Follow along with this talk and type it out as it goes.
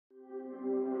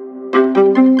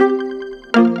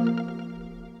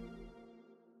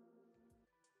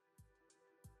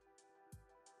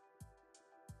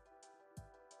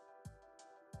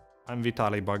I'm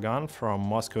Vitaly Bagan from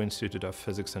Moscow Institute of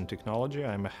Physics and Technology.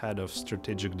 I'm a head of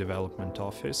Strategic Development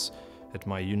Office at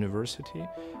my university.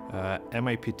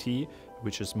 MIPT,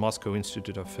 which is Moscow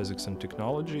Institute of Physics and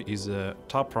Technology, is a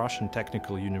top Russian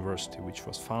technical university which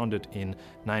was founded in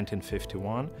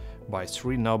 1951 by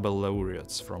three Nobel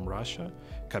laureates from Russia: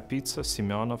 Kapitsa,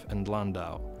 Semyonov and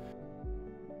Landau.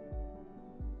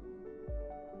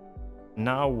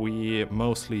 Now we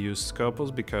mostly use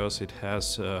Scopus because it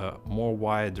has a more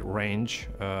wide range.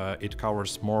 It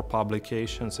covers more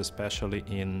publications, especially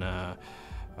in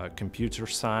computer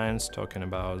science, talking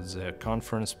about the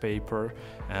conference paper,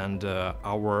 and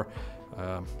our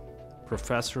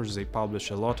professors, they publish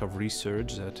a lot of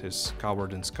research that is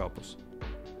covered in Scopus.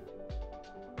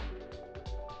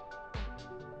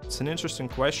 It's an interesting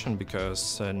question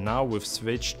because now we've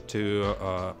switched to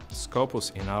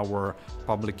Scopus in our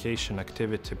publication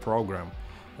activity program.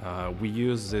 We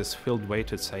use this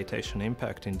field-weighted citation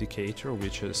impact indicator,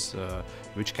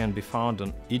 which can be found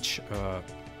on each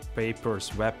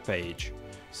paper's web page.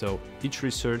 So each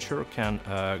researcher can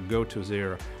go to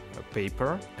their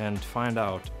paper and find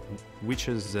out which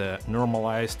is the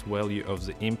normalized value of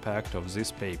the impact of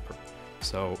this paper.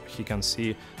 So he can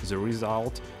see the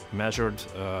result measured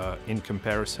in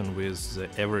comparison with the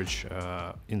average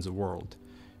in the world.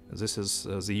 This is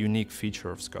the unique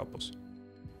feature of Scopus.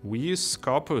 We use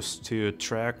Scopus to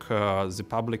track the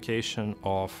publication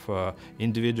of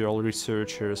individual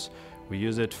researchers. We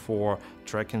use it for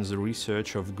tracking the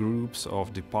research of groups,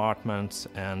 of departments,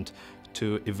 and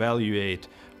to evaluate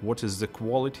what is the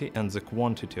quality and the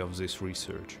quantity of this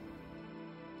research.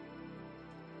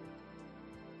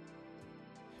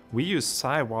 We use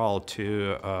SciVal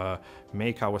to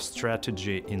make our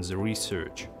strategy in the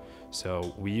research.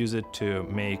 So we use it to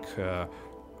make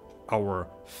our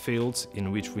fields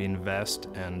in which we invest,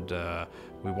 and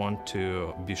we want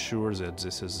to be sure that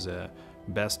this is the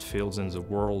best fields in the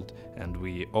world, and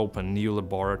we open new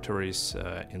laboratories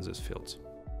in these fields.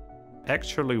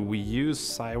 Actually, we use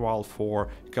SciVal for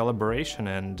collaboration,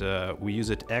 and we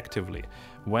use it actively.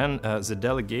 When the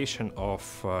delegation of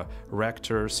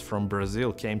rectors from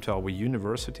Brazil came to our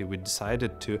university, we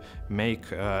decided to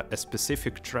make a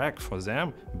specific track for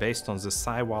them based on the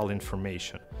SciVal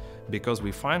information, because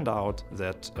we find out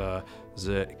that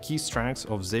the key strengths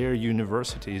of their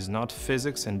university is not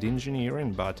physics and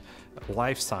engineering, but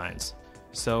life science.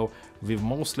 So we've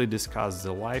mostly discussed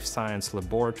the life science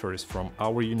laboratories from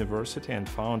our university and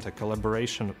found a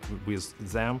collaboration with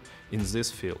them in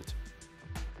this field.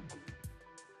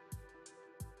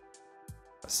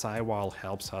 SciVal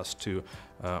helps us to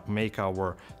make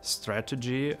our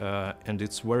strategy, and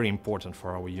it's very important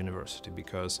for our university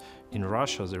because in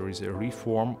Russia there is a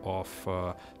reform of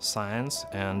science,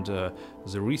 and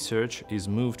the research is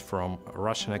moved from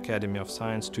Russian Academy of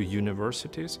Science to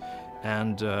universities,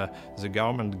 and the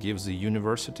government gives the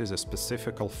universities a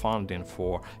specific funding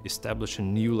for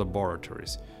establishing new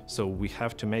laboratories. So we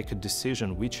have to make a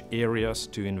decision which areas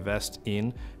to invest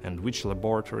in and which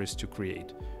laboratories to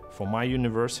create. For my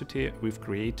university, we've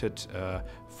created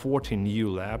 40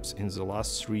 new labs in the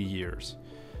last 3 years.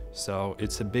 So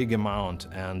it's a big amount,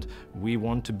 and we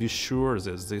want to be sure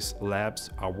that these labs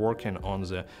are working on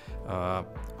the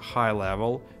high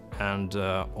level and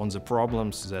on the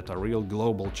problems that are real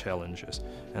global challenges.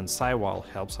 And SciVal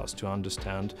helps us to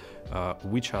understand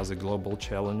which are the global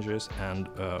challenges and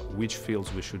which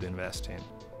fields we should invest in.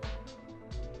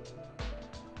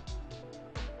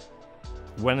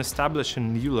 When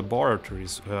establishing new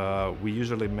laboratories, we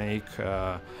usually make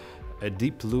a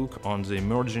deep look on the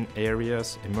emerging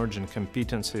areas, emerging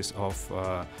competencies of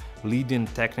leading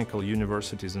technical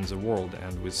universities in the world,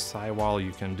 and with SciVal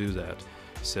you can do that.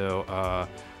 So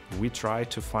we try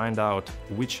to find out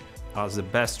which are the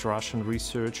best Russian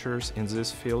researchers in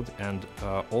this field, and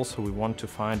also we want to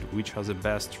find which are the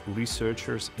best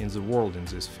researchers in the world in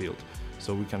this field.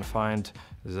 So we can find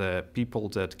the people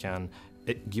that can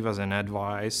give us an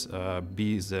advice,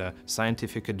 be the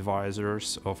scientific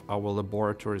advisors of our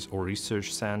laboratories or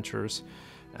research centers,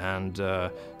 and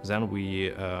then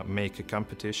we make a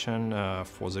competition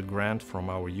for the grant from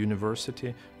our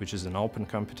university, which is an open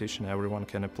competition, everyone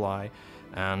can apply.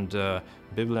 And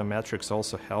bibliometrics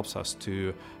also helps us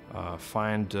to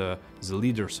find the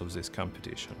leaders of this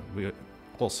competition. We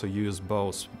also use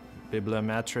both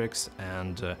bibliometrics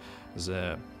and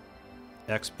the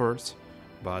experts,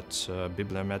 but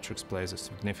bibliometrics plays a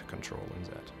significant role in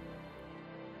that.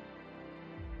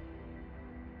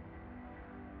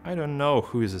 I don't know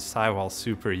who is a SciVal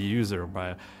super user,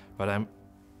 but I'm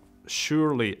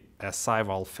surely a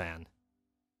SciVal fan.